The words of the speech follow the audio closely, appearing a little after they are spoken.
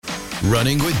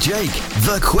Running with Jake,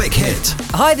 the quick hit.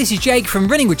 Hi, this is Jake from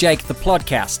Running with Jake, the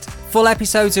podcast. Full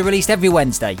episodes are released every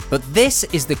Wednesday, but this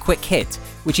is the quick hit,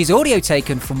 which is audio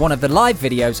taken from one of the live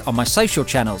videos on my social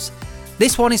channels.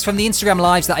 This one is from the Instagram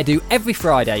lives that I do every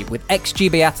Friday with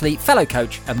ex-GB athlete, fellow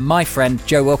coach, and my friend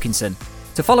Joe Wilkinson.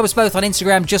 To follow us both on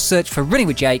Instagram, just search for Running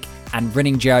with Jake and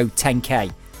Running Joe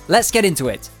 10K. Let's get into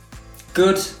it.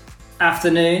 Good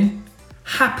afternoon.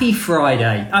 Happy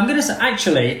Friday. I'm going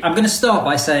to start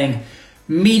by saying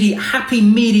happy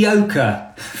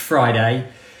mediocre Friday,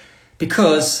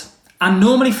 because I'm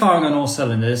normally firing on all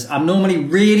cylinders. I'm normally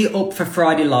really up for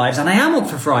Friday lives, and I am up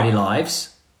for Friday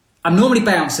lives. I'm normally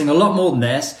bouncing a lot more than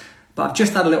this, but I've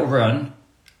just had a little run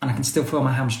and I can still feel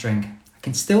my hamstring. I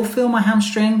can still feel my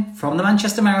hamstring from the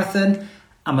Manchester Marathon.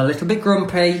 I'm a little bit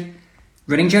grumpy.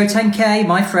 Running Joe 10K,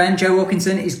 my friend Jo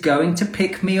Wilkinson, is going to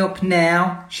pick me up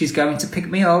now. She's going to pick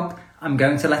me up. I'm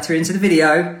going to let her into the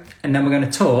video, and then we're going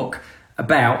to talk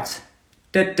about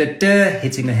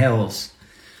hitting the hills.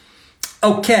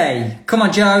 Okay, come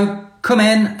on, Joe. Come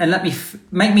in and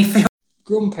make me feel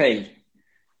grumpy.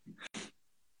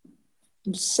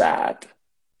 I'm sad.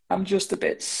 I'm just a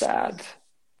bit sad.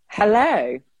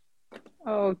 Hello.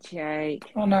 Oh,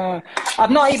 Jake. Oh, no.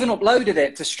 I've not even uploaded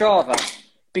it to Strava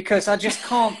because I just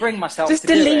can't bring myself just to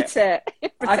do it. Just delete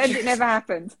it. Pretend it never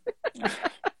happened.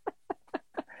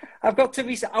 I've got to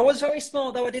reset. I was very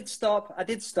smart, though. I did stop,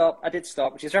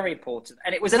 which is very important.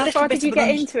 And it was a How little far bit did you get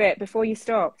into it before you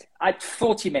stopped?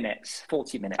 40 minutes.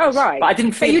 Oh, right. But I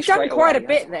didn't feel So it you've done straight quite away. a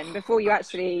bit then before you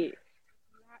actually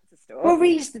had to stop. Well,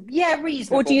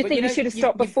 reasonable. Or do you but, think you should have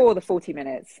stopped before the 40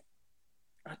 minutes?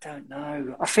 I don't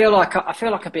know. I feel like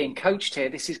I'm being coached here.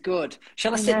 This is good.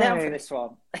 Shall I sit down for this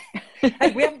one?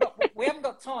 Hey, we haven't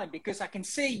got time because I can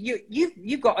see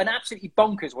you've got an absolutely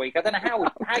bonkers week. I don't know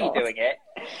how you're doing it,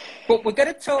 but we're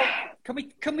going to talk.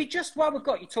 Can we just, while we've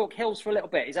got you, talk hills for a little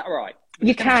bit? Is that all right?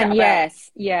 You can,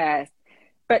 yes.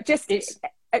 But just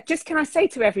can I say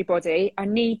to everybody, I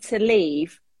need to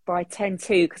leave by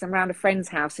 10:02 because I'm around a friend's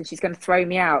house and she's going to throw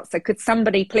me out. So could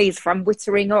somebody please, if I'm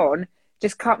whittering on,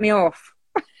 just cut me off?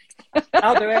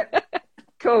 I'll do it.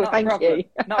 Cool, thank you.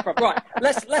 Not a problem.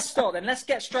 Right, let's start then. Let's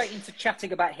get straight into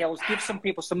chatting about hills. Give some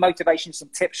people some motivation, some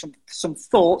tips, some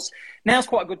thoughts. Now's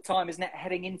quite a good time, isn't it?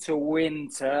 Heading into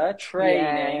winter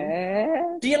training.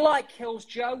 Yeah. Do you like hills,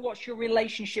 Joe? What's your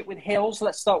relationship with hills?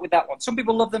 Let's start with that one. Some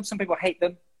people love them, some people hate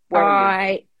them. Where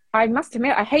are you? I must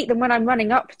admit, I hate them when I'm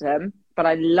running up them, but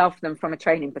I love them from a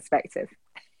training perspective.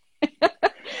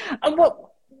 And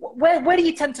where do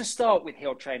you tend to start with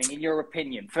hill training, in your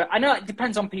opinion? I know it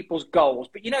depends on people's goals,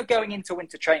 but going into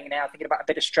winter training now, thinking about a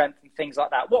bit of strength and things like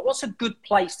that, what's a good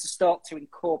place to start to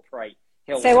incorporate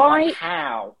hills? So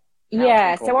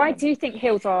So I do think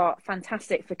hills are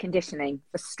fantastic for conditioning,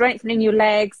 for strengthening your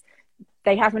legs.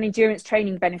 They have an endurance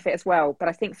training benefit as well. But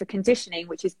I think for conditioning,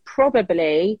 which is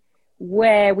probably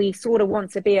where we sort of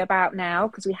want to be about now,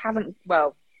 because we haven't,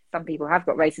 well, some people have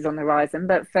got races on the horizon,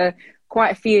 but for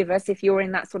quite a few of us, if you're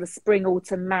in that sort of spring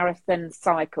autumn marathon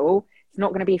cycle, it's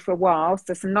not going to be for a while.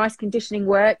 So some nice conditioning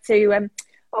work to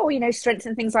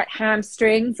strengthen things like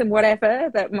hamstrings and whatever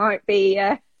that might be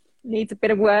needs a bit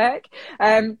of work.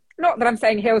 Not that I'm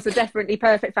saying hills are definitely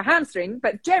perfect for hamstring,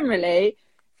 but generally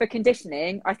for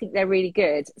conditioning, I think they're really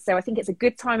good. So I think it's a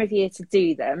good time of year to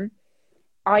do them.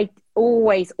 I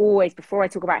always, before I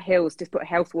talk about hills, just put a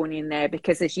health warning in there,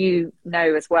 because as you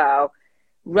know as well,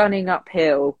 running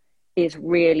uphill is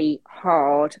really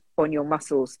hard on your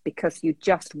muscles because you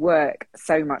just work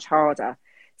so much harder.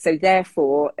 So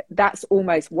therefore, that's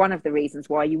almost one of the reasons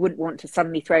why you wouldn't want to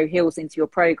suddenly throw hills into your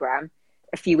program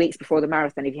a few weeks before the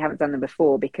marathon if you haven't done them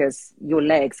before, because your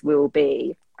legs will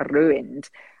be ruined.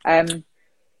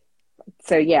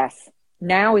 So yes,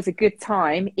 now is a good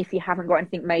time, if you haven't got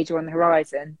anything major on the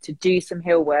horizon, to do some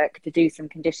hill work, to do some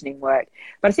conditioning work.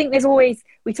 But I think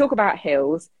we talk about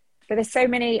hills, but there's so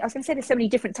many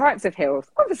different types of hills.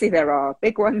 Obviously there are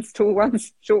big ones, tall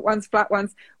ones, short ones, flat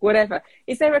ones, whatever.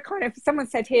 Is there a kind of, someone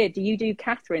said here, do you do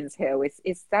Catherine's Hill?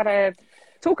 Is that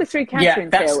talk us through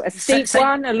Catherine's Hill. A steep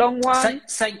one, a long one?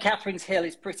 St. Catherine's Hill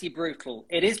is pretty brutal.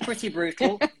 It is pretty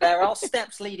brutal. There are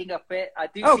steps leading up it. I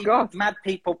do see mad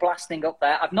people blasting up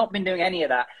there. I've not been doing any of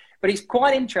that. But it's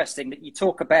quite interesting that you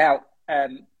talk about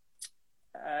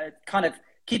kind of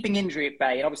keeping injury at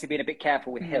bay and obviously being a bit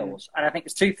careful with hills. And I think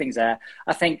there's two things there.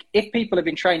 I think if people have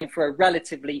been training for a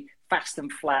relatively fast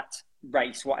and flat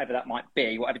race, whatever that might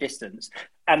be, whatever distance,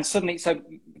 and suddenly, so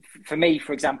for me,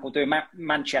 for example, doing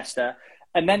Manchester,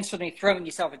 and then suddenly throwing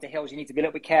yourself into hills, you need to be a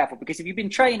little bit careful, because if you've been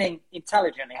training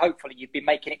intelligently, hopefully you've been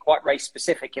making it quite race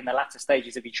specific in the latter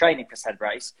stages of your training for said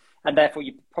race, and therefore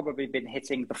you've probably been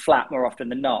hitting the flat more often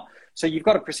than not. So you've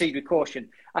got to proceed with caution.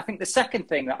 I think the second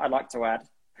thing that I'd like to add,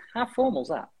 how formal's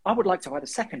that? I would like to add a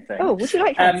second thing. Oh, would you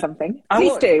like to add something?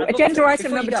 Please do. Agenda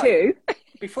item number 2.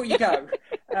 Before you go,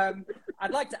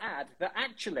 I'd like to add that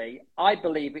actually I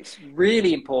believe it's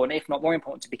really important, if not more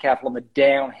important, to be careful on the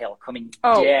downhill coming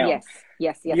down.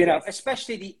 Yes. You know,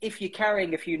 especially if you're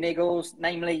carrying a few niggles,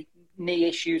 namely knee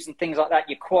issues and things like that,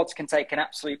 your quads can take an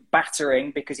absolute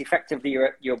battering, because effectively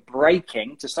you're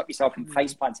braking to stop yourself from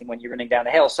face planting when you're running down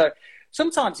the hill. So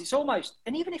sometimes it's almost,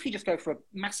 and even if you just go for a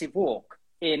massive walk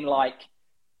in, like,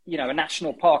 you know, a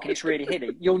national park and it's really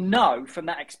hilly, you'll know from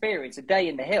that experience, a day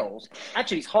in the hills,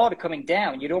 actually it's harder coming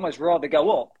down. You'd almost rather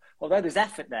go up. Although there's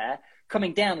effort there,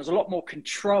 coming down, there's a lot more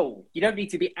control. You don't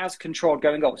need to be as controlled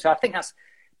going up. So I think that's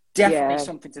definitely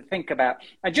something to think about.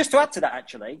 And just to add to that,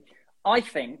 actually, I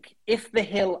think if the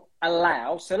hill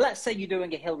allows, so let's say you're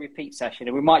doing a hill repeat session,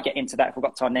 and we might get into that if we've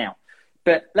got time now,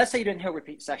 but let's say you're doing a hill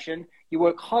repeat session, you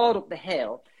work hard up the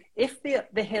hill. If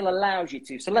the hill allows you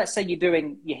to, so let's say you're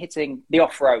hitting the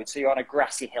off-road, so you're on a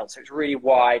grassy hill, so it's really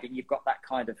wide and you've got that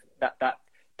kind of,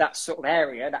 that sort of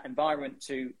area, that environment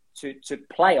to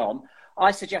play on,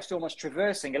 I suggest almost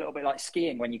traversing a little bit like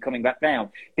skiing when you're coming back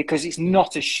down, because it's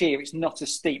not as sheer, it's not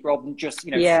as steep, rather than just,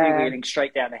 freewheeling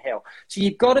straight down the hill. So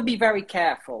you've got to be very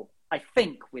careful, I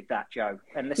think, with that, Joe,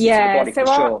 and listen to the body for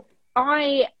sure.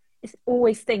 I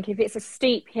always think if it's a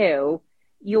steep hill,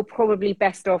 you're probably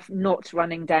best off not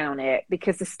running down it,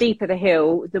 because the steeper the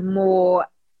hill, the more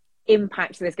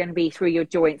impact there's going to be through your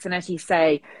joints. And as you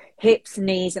say, hips,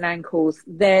 knees and ankles,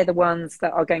 they're the ones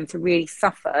that are going to really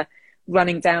suffer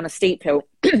running down a steep hill.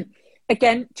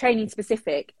 Again, training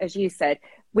specific, as you said,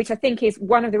 which I think is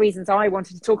one of the reasons I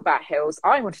wanted to talk about hills.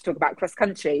 I wanted to talk about cross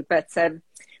country, but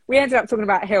we ended up talking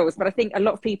about hills. But I think a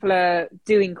lot of people are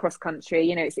doing cross country.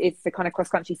 You know, it's the kind of cross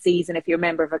country season if you're a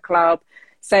member of a club.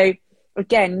 So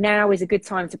again, now is a good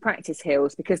time to practice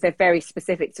hills, because they're very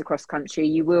specific to cross country.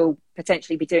 You will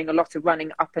potentially be doing a lot of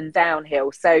running up and down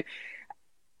hills. So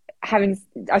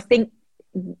I think,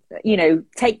 you know,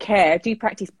 take care, do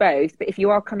practice both. But if you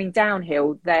are coming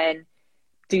downhill, then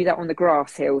do that on the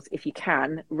grass hills if you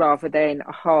can, rather than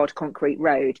a hard concrete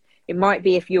road. It might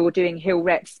be, if you're doing hill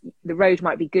reps, the road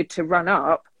might be good to run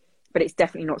up, but it's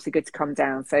definitely not so good to come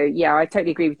down. So yeah, I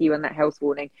totally agree with you on that health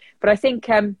warning. But I think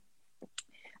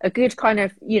a good kind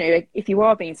of, you know, if you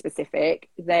are being specific,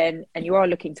 then, and you are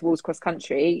looking towards cross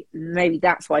country, maybe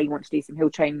that's why you want to do some hill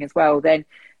training as well, then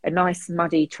a nice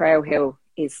muddy trail hill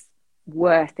is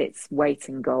worth its weight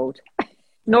in gold.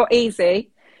 Not easy,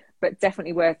 but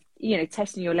definitely worth, you know,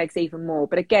 testing your legs even more.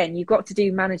 But again, you've got to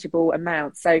do manageable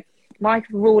amounts. So my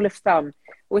rule of thumb,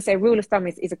 I always say rule of thumb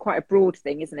is quite a broad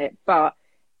thing, isn't it? But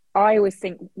I always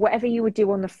think whatever you would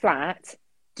do on the flat,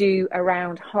 do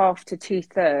around half to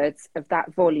 2/3 of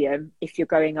that volume if you're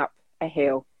going up a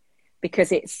hill, because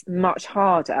it's much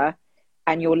harder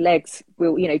and your legs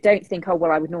will, you know, don't think, oh,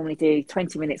 well, I would normally do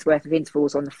 20 minutes worth of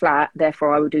intervals on the flat,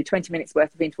 therefore I will do 20 minutes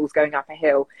worth of intervals going up a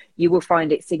hill. You will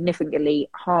find it significantly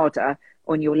harder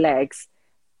on your legs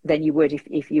than you would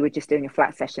if you were just doing a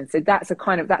flat session. So that's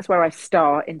where I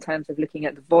start in terms of looking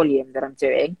at the volume that I'm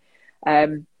doing.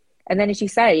 And then, as you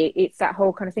say, it's that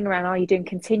whole kind of thing around, are you doing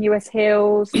continuous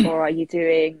hills or are you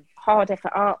doing hard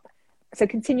effort up? So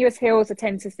continuous hills, I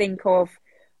tend to think of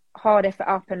hard effort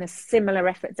up and a similar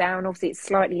effort down. Obviously, it's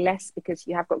slightly less because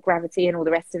you have got gravity and all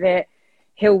the rest of it.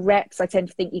 Hill reps, I tend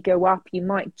to think you go up, you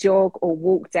might jog or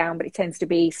walk down, but it tends to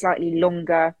be slightly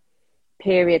longer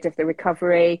period of the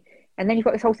recovery. And then you've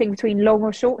got this whole thing between long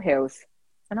or short hills.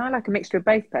 And I like a mixture of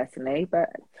both personally, but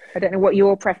I don't know what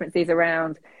your preference is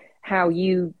around how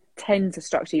you tend to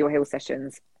structure your hill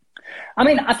sessions. I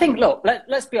mean, I think, look,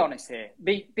 let's be honest here.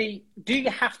 Do you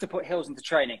have to put hills into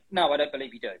training? No, I don't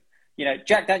believe you do. You know,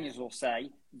 Jack Daniels will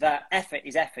say that effort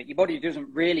is effort. Your body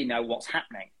doesn't really know what's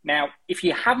happening. Now, if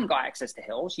you haven't got access to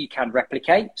hills, you can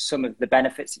replicate some of the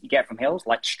benefits that you get from hills,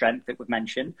 like strength that we've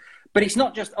mentioned. But it's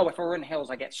not just, oh, if I run hills,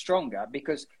 I get stronger.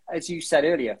 Because, as you said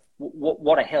earlier,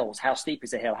 what are hills? How steep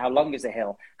is a hill? How long is a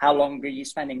hill? How long are you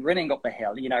spending running up the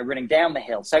hill, you know, running down the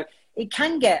hill? So you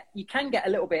can get a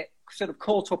little bit sort of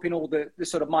caught up in all the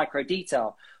sort of micro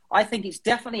detail. I think it's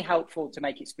definitely helpful to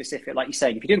make it specific, like you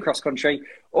say, if you're doing cross country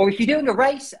or if you're doing a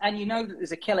race and you know that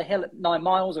there's a killer hill at 9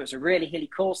 miles or it's a really hilly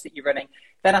course that you're running,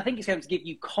 then I think it's going to give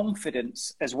you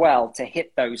confidence as well to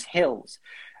hit those hills.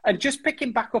 And just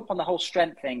picking back up on the whole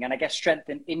strength thing, and I guess strength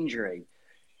and injury,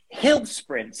 hill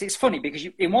sprints, it's funny because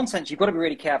in one sense, you've got to be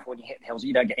really careful when you hit the hills,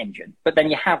 you don't get injured, but then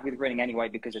you have with running anyway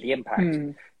because of the impact.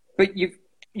 But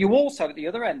you also at the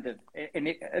other end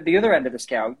of the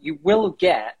scale, you will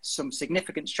get some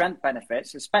significant strength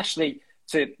benefits, especially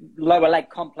to lower leg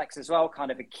complex as well,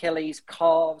 kind of Achilles,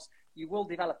 calves. You will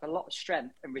develop a lot of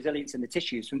strength and resilience in the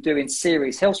tissues from doing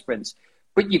serious hill sprints.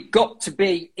 But you've got to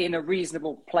be in a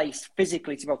reasonable place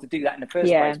physically to be able to do that in the first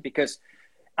place, because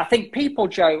I think people,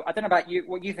 Joe, I don't know about you,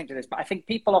 what you think of this, but I think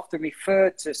people often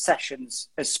refer to sessions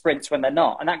as sprints when they're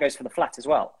not, and that goes for the flat as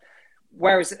well.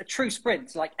 Whereas a true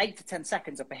sprint, like 8 to 10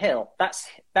 seconds up a hill,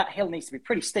 that hill needs to be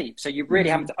pretty steep. So you're really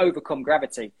having to overcome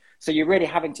gravity. So you're really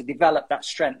having to develop that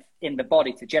strength in the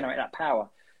body to generate that power.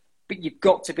 But you've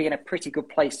got to be in a pretty good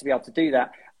place to be able to do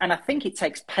that. And I think it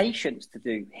takes patience to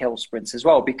do hill sprints as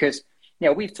well, because, you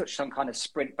know, we've touched on kind of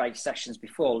sprint-based sessions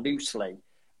before loosely.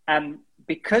 And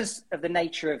because of the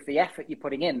nature of the effort you're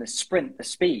putting in, the sprint, the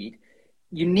speed,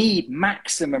 you need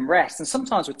maximum rest. And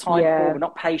sometimes we're time poor, we're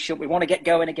not patient, we want to get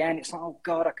going again. It's like, oh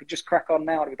God, I could just crack on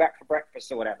now, I'll be back for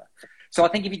breakfast or whatever. So I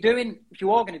think if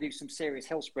you are going to do some serious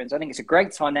hill sprints, I think it's a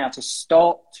great time now to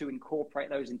start to incorporate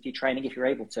those into your training if you're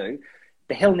able to.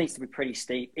 The hill needs to be pretty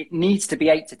steep. It needs to be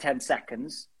 8 to 10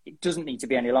 seconds. It doesn't need to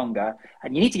be any longer.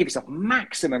 And you need to give yourself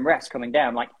maximum rest coming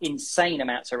down, like insane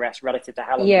amounts of rest relative to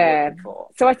how long you're working for.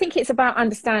 So I think it's about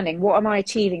understanding what am I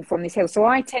achieving from this hill. So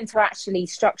I tend to actually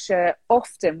structure,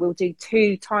 often we'll do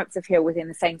 2 types of hill within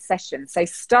the same session. So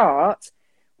start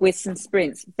with some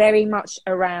sprints, very much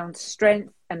around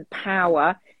strength and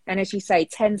power. And as you say,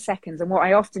 10 seconds. And what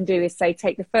I often do is say,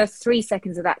 take the first 3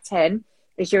 seconds of that 10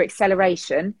 is your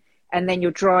acceleration, and then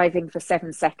you're driving for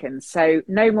 7 seconds. So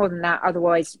no more than that.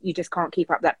 Otherwise, you just can't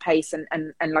keep up that pace and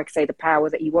like I say, the power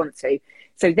that you want to.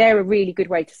 So they're a really good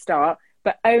way to start,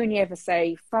 but only ever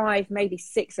say 5, maybe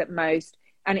 6 at most.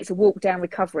 And it's a walk down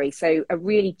recovery. So a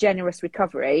really generous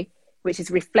recovery, which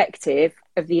is reflective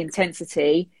of the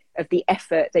intensity of the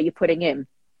effort that you're putting in.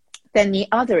 Then the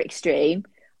other extreme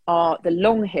are the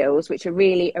long hills, which are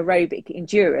really aerobic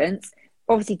endurance.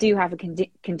 Obviously do have a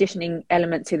conditioning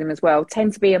element to them as well,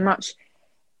 tend to be a much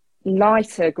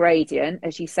lighter gradient,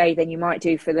 as you say, than you might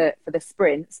do for the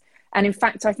sprints. And in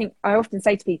fact, I think I often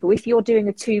say to people, if you're doing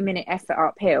a 2-minute effort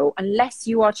uphill, unless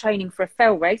you are training for a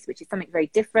fell race, which is something very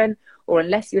different, or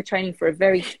unless you're training for a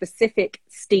very specific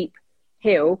steep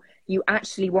hill, you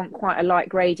actually want quite a light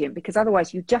gradient, because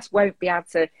otherwise you just won't be able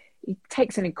to. It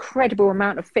takes an incredible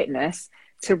amount of fitness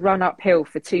to run uphill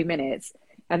for 2 minutes.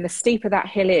 And the steeper that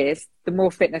hill is, the more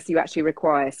fitness you actually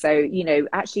require. So, you know,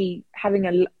 actually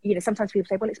having sometimes people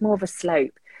say, well, it's more of a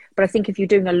slope. But I think if you're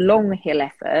doing a long hill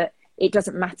effort, it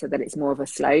doesn't matter that it's more of a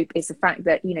slope. It's the fact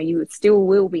that, you know, you still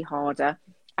will be harder.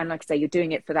 And like I say, you're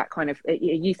doing it for that kind of,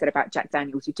 you said about Jack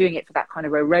Daniels, you're doing it for that kind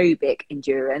of aerobic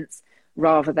endurance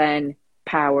rather than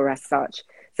power as such.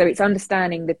 So it's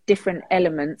understanding the different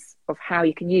elements of how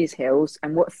you can use hills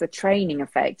and what's the training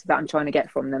effect that I'm trying to get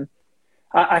from them.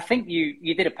 I think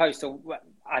you did a post,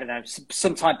 I don't know,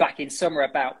 sometime back in summer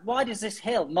about why does this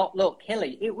hill not look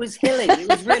hilly? It was hilly. It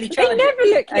was really challenging. They never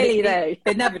look hilly, though.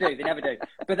 They never do.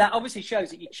 But that obviously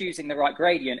shows that you're choosing the right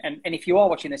gradient. And if you are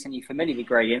watching this and you're familiar with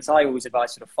gradients, I always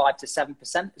advise sort of 5 to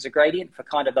 7% as a gradient for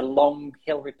kind of the long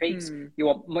hill repeats. You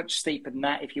want much steeper than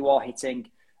that if you are hitting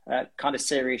kind of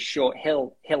serious short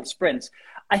hill sprints.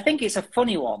 I think it's a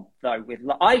funny one, though.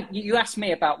 You asked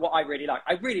me about what I really like.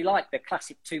 I really like the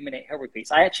classic 2-minute hill repeats.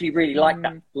 I actually really like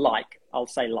that. I'll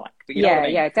say like. But you know what I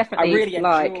mean? Yeah, definitely. I really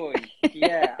enjoy.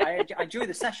 I enjoy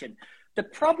the session. The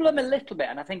problem a little bit,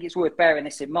 and I think it's worth bearing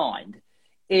this in mind,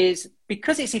 is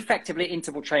because it's effectively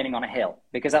interval training on a hill,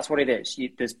 because that's what it is.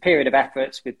 There's period of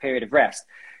efforts with period of rest.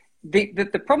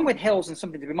 The problem with hills, and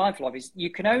something to be mindful of, is you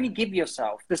can only give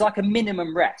yourself, there's like a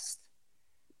minimum rest,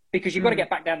 because you've got to get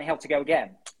back down the hill to go again.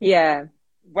 Yeah.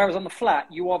 Whereas on the flat,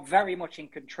 you are very much in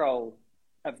control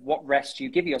of what rest you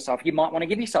give yourself. You might want to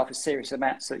give yourself a serious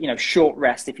amount, so, you know, short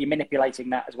rest if you're manipulating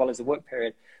that as well as the work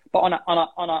period. But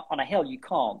on a hill, you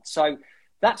can't. So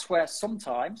that's where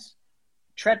sometimes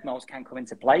treadmills can come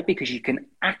into play, because you can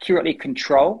accurately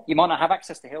control. You might not have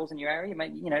access to hills in your area. You may,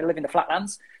 you know, live in the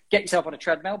flatlands. Get yourself on a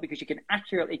treadmill, because you can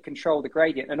accurately control the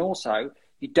gradient, and also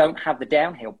you don't have the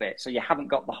downhill bit, so you haven't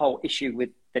got the whole issue with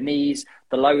the knees,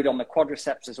 the load on the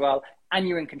quadriceps as well, and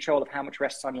you're in control of how much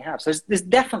rest time you have. So there's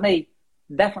definitely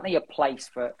a place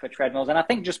for treadmills, and I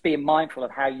think just being mindful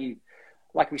of how you,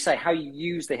 like we say, how you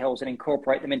use the hills and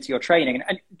incorporate them into your training.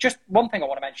 And just one thing I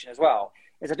want to mention as well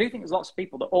is I do think there's lots of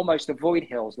people that almost avoid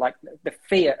hills, like the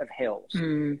fear of hills.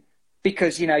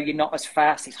 Because, you know, you're not as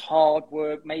fast, it's hard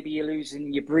work, maybe you're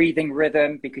losing your breathing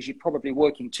rhythm because you're probably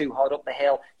working too hard up the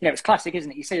hill. You know, it's classic, isn't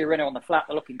it? You see a runner on the flat,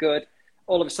 they're looking good.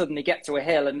 all of a sudden they get to a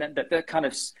hill and then the kind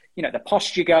of, you know, the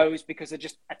posture goes because they're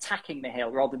just attacking the hill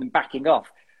rather than backing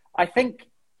off. I think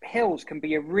hills can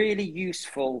be a really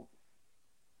useful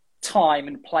time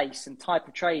and place and type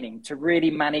of training to really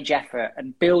manage effort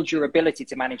and build your ability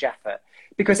to manage effort.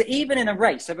 Because even in a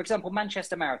race, so for example,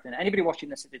 Manchester Marathon, anybody watching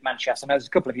this that did Manchester, I know there's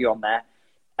a couple of you on there,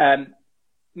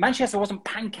 Manchester wasn't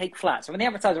pancake flat. So when they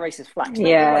advertise a race as flat,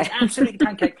 it's absolutely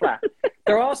pancake flat.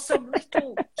 There are some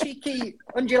little cheeky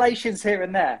undulations here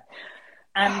and there.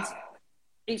 And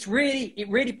it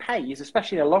really pays,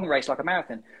 especially in a long race like a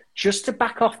marathon, just to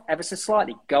back off ever so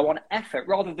slightly, go on effort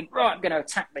rather than, right, I'm going to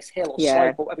attack this hill or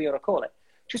slope or whatever you want to call it.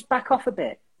 Just back off a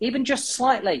bit, even just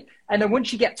slightly. And then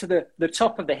once you get to the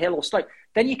top of the hill or slope,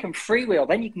 then you can freewheel,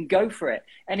 then you can go for it.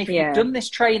 And if you've done this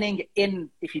training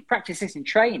if you practice this in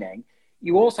training,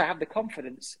 you also have the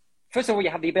confidence. First of all, you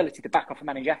have the ability to back off and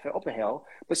manage effort up the hill.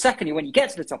 But secondly, when you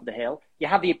get to the top of the hill, you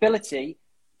have the ability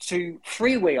to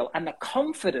freewheel and the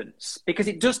confidence, because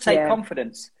it does take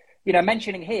confidence. You know,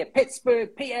 mentioning here,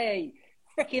 Pittsburgh, PA,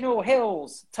 freaking all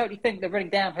hills, totally think that running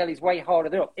downhill is way harder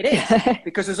than up. It is,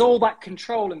 because there's all that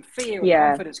control and fear and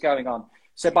confidence going on.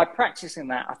 So by practicing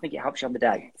that, I think it helps you on the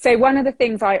day. So one of the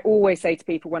things I always say to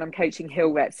people when I'm coaching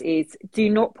hill reps is do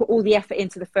not put all the effort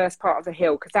into the first part of the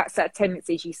hill, because that's that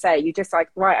tendency, as you say. You're just like,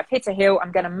 right, I've hit a hill,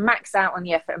 I'm going to max out on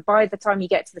the effort. And by the time you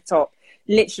get to the top,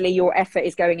 literally your effort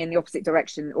is going in the opposite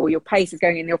direction, or your pace is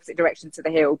going in the opposite direction to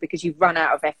the hill because you've run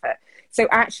out of effort. So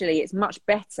actually, it's much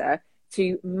better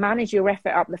to manage your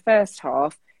effort up the first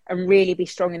half and really be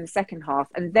strong in the second half.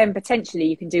 And then potentially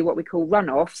you can do what we call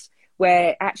run-offs,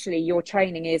 where actually your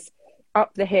training is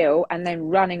up the hill and then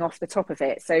running off the top of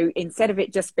it. So instead of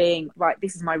it just being, right,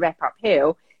 this is my rep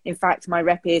uphill, in fact, my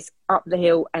rep is up the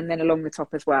hill and then along the top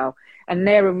as well. And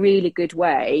they're a really good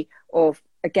way of,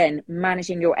 again,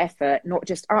 managing your effort, not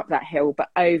just up that hill, but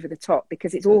over the top,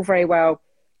 because it's all very well,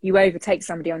 you overtake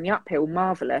somebody on the uphill,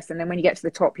 marvelous. And then when you get to the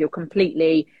top, you're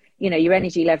completely, you know, your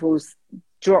energy levels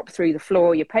drop through the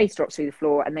floor, your pace drops through the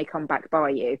floor, and they come back by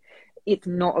you. It's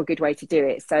not a good way to do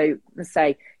it. So let's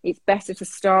say it's better to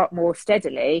start more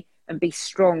steadily and be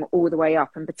strong all the way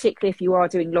up. And particularly if you are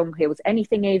doing long hills,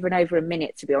 anything even over a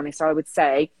minute, to be honest, I would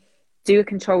say do a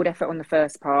controlled effort on the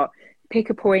first part, pick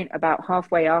a point about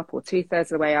halfway up or 2/3 of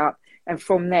the way up. And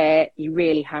from there, you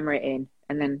really hammer it in.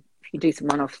 And then if you do some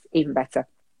runoffs, even better.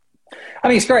 I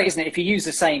mean, it's great, isn't it? If you use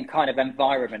the same kind of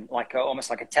environment, like almost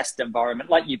like a test environment,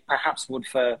 like you perhaps would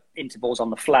for intervals on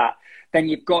the flat, then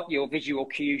you've got your visual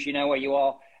cues, you know where you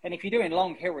are. And if you're doing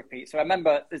long hill repeats, so I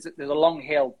remember there's a long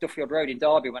hill, Duffield Road in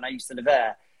Derby when I used to live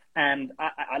there. And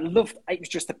I loved, it was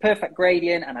just the perfect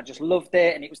gradient and I just loved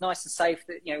it. And it was nice and safe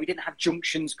that, you know, we didn't have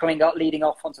junctions coming up, leading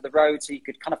off onto the road. So you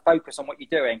could kind of focus on what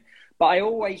you're doing. But I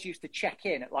always used to check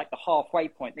in at like the halfway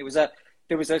point. There was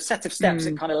a set of steps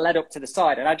that kind of led up to the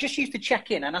side. And I just used to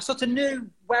check in and I sort of knew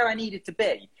where I needed to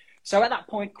be. So at that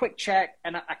point, quick check.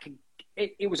 And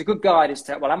it was a good guide as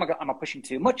to, well, am I pushing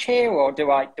too much here? Or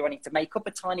do I need to make up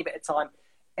a tiny bit of time?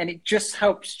 And it just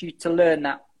helps you to learn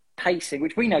that pacing,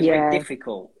 which we know is very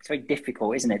difficult. It's very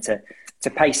difficult, isn't it, to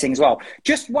pacing as well.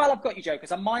 Just while I've got you, Jo,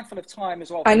 because I'm mindful of time as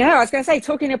well. I know. I was going to say,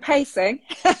 talking of pacing.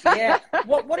 Yeah.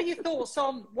 What are your thoughts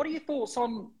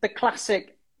on the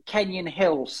classic Kenyon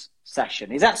Hills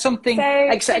session? Is that something?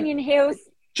 So Kenyon Hills.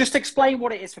 Just explain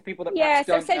what it is for people that perhaps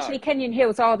don't know. So essentially Kenyon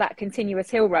Hills are that continuous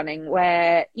hill running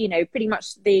where, you know, pretty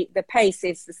much the pace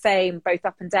is the same both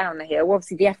up and down the hill.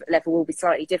 Obviously the effort level will be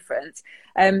slightly different.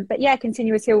 But yeah,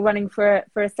 continuous hill running for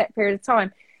a set period of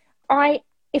time.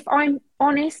 If I'm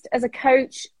honest, as a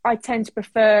coach, I tend to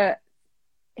prefer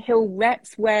hill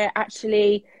reps where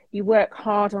actually you work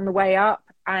hard on the way up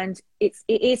and it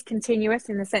is continuous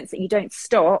in the sense that you don't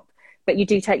stop, but you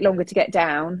do take longer to get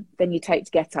down than you take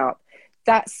to get up.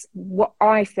 That's what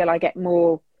I feel I get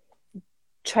more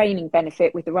training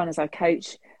benefit with the runners I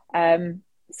coach.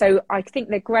 So I think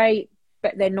they're great,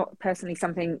 but they're not personally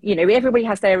something, you know, everybody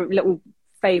has their little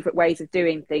favourite ways of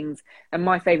doing things. And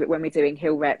my favourite when we're doing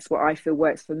hill reps, what I feel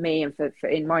works for me and for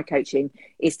in my coaching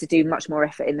is to do much more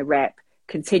effort in the rep,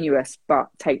 continuous, but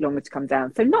take longer to come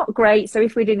down. So not great. So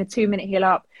if we're doing a 2-minute hill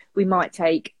up, we might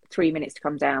take 3 minutes to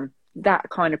come down. That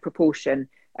kind of proportion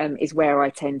is where I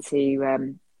tend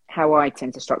to... how I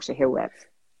tend to structure hill reps.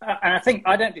 And I think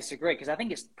I don't disagree because I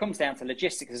think it comes down to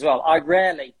logistics as well. I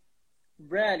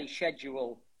rarely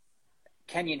schedule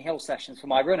Kenyon Hill sessions for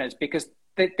my runners because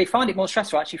they find it more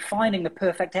stressful actually finding the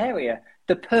perfect area,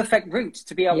 the perfect route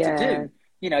to be able to do,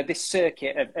 you know, this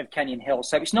circuit of Kenyon Hill.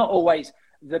 So it's not always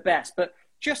the best. But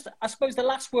just, I suppose the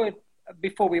last word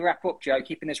before we wrap up, Jo,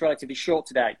 keeping this relatively short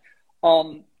today,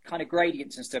 on kind of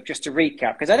gradients and stuff, just to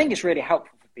recap, because I think it's really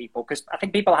helpful for people because I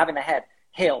think people have in their head,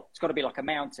 hill. It's got to be like a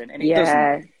mountain, and it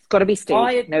doesn't. It's got to be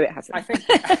steep. No, it hasn't. I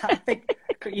think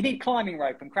you need climbing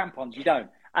rope and crampons. You don't.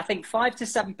 I think 5 to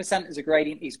 7% as a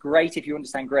gradient is great if you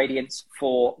understand gradients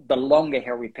for the longer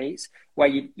hill repeats, where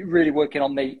you're really working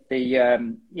on the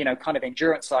kind of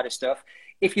endurance side of stuff.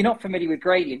 If you're not familiar with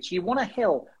gradients, you want a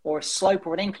hill or a slope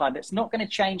or an incline that's not going to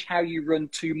change how you run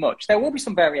too much. There will be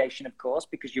some variation, of course,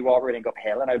 because you are running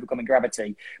uphill and overcoming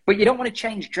gravity, but you don't want to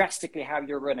change drastically how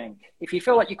you're running. If you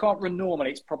feel like you can't run normally,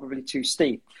 it's probably too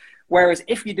steep. Whereas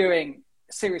if you're doing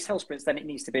serious hill sprints, then it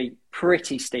needs to be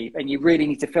pretty steep, and you really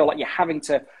need to feel like you're having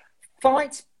to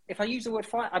fight. If I use the word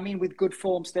fight, I mean with good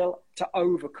form still, to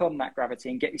overcome that gravity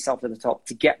and get yourself to the top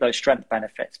to get those strength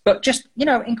benefits. But just,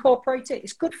 incorporate it.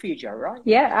 It's good for you, Joe, right?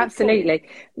 Yeah, absolutely.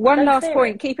 One last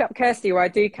point. Keep up, Kirsty, where I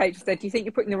do coach said, do you think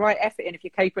you're putting the right effort in if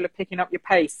you're capable of picking up your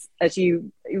pace as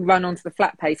you run onto the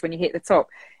flat pace when you hit the top?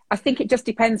 I think it just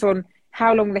depends on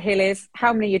how long the hill is,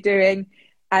 how many you're doing,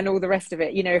 and all the rest of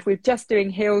it. If we're just doing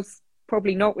hills,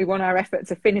 probably not. We want our effort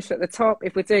to finish at the top.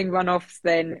 If we're doing runoffs,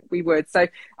 then we would. So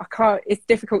it's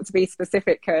difficult to be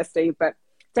specific, Kirsty, but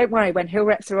don't worry, when hill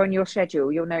reps are on your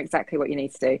schedule, you'll know exactly what you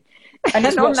need to do. And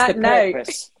on that note,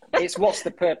 it's what's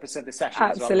the purpose of the session?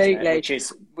 Absolutely.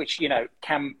 As well, which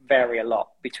can vary a lot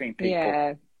between people.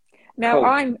 Yeah. Now, cool.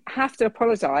 I have to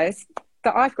apologise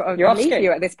that I've got to leave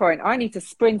you at this point. I need to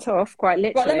sprint off quite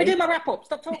literally. Right, let me do my wrap up.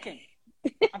 Stop talking.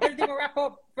 I'm going to do my wrap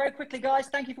up very quickly, guys.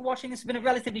 Thank you for watching. This has been a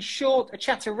relatively short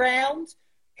chat around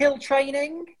hill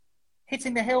training,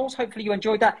 hitting the hills. Hopefully you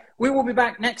enjoyed that. We will be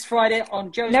back next Friday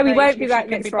on Joe's No, we won't be back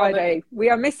next Friday. We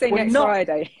are missing next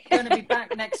Friday. We're going to be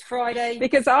back next Friday.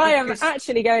 because I am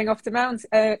actually going off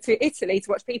to Italy to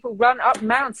watch people run up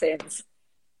mountains.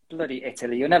 Bloody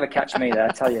Italy. You'll never catch me there,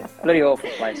 I tell you. Bloody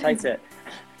awful place. Hate it.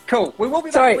 Cool. We will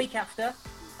be back the week after,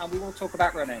 and we will talk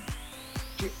about running.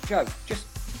 Joe, just...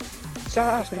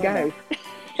 shut up and go.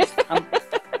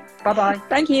 Bye-bye.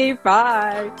 Thank you.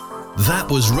 Bye. That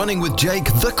was Running with Jake,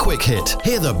 the Quick Hit.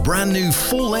 Hear the brand new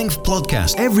full-length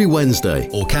podcast every Wednesday,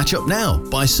 or catch up now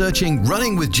by searching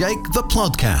Running with Jake, the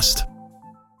podcast.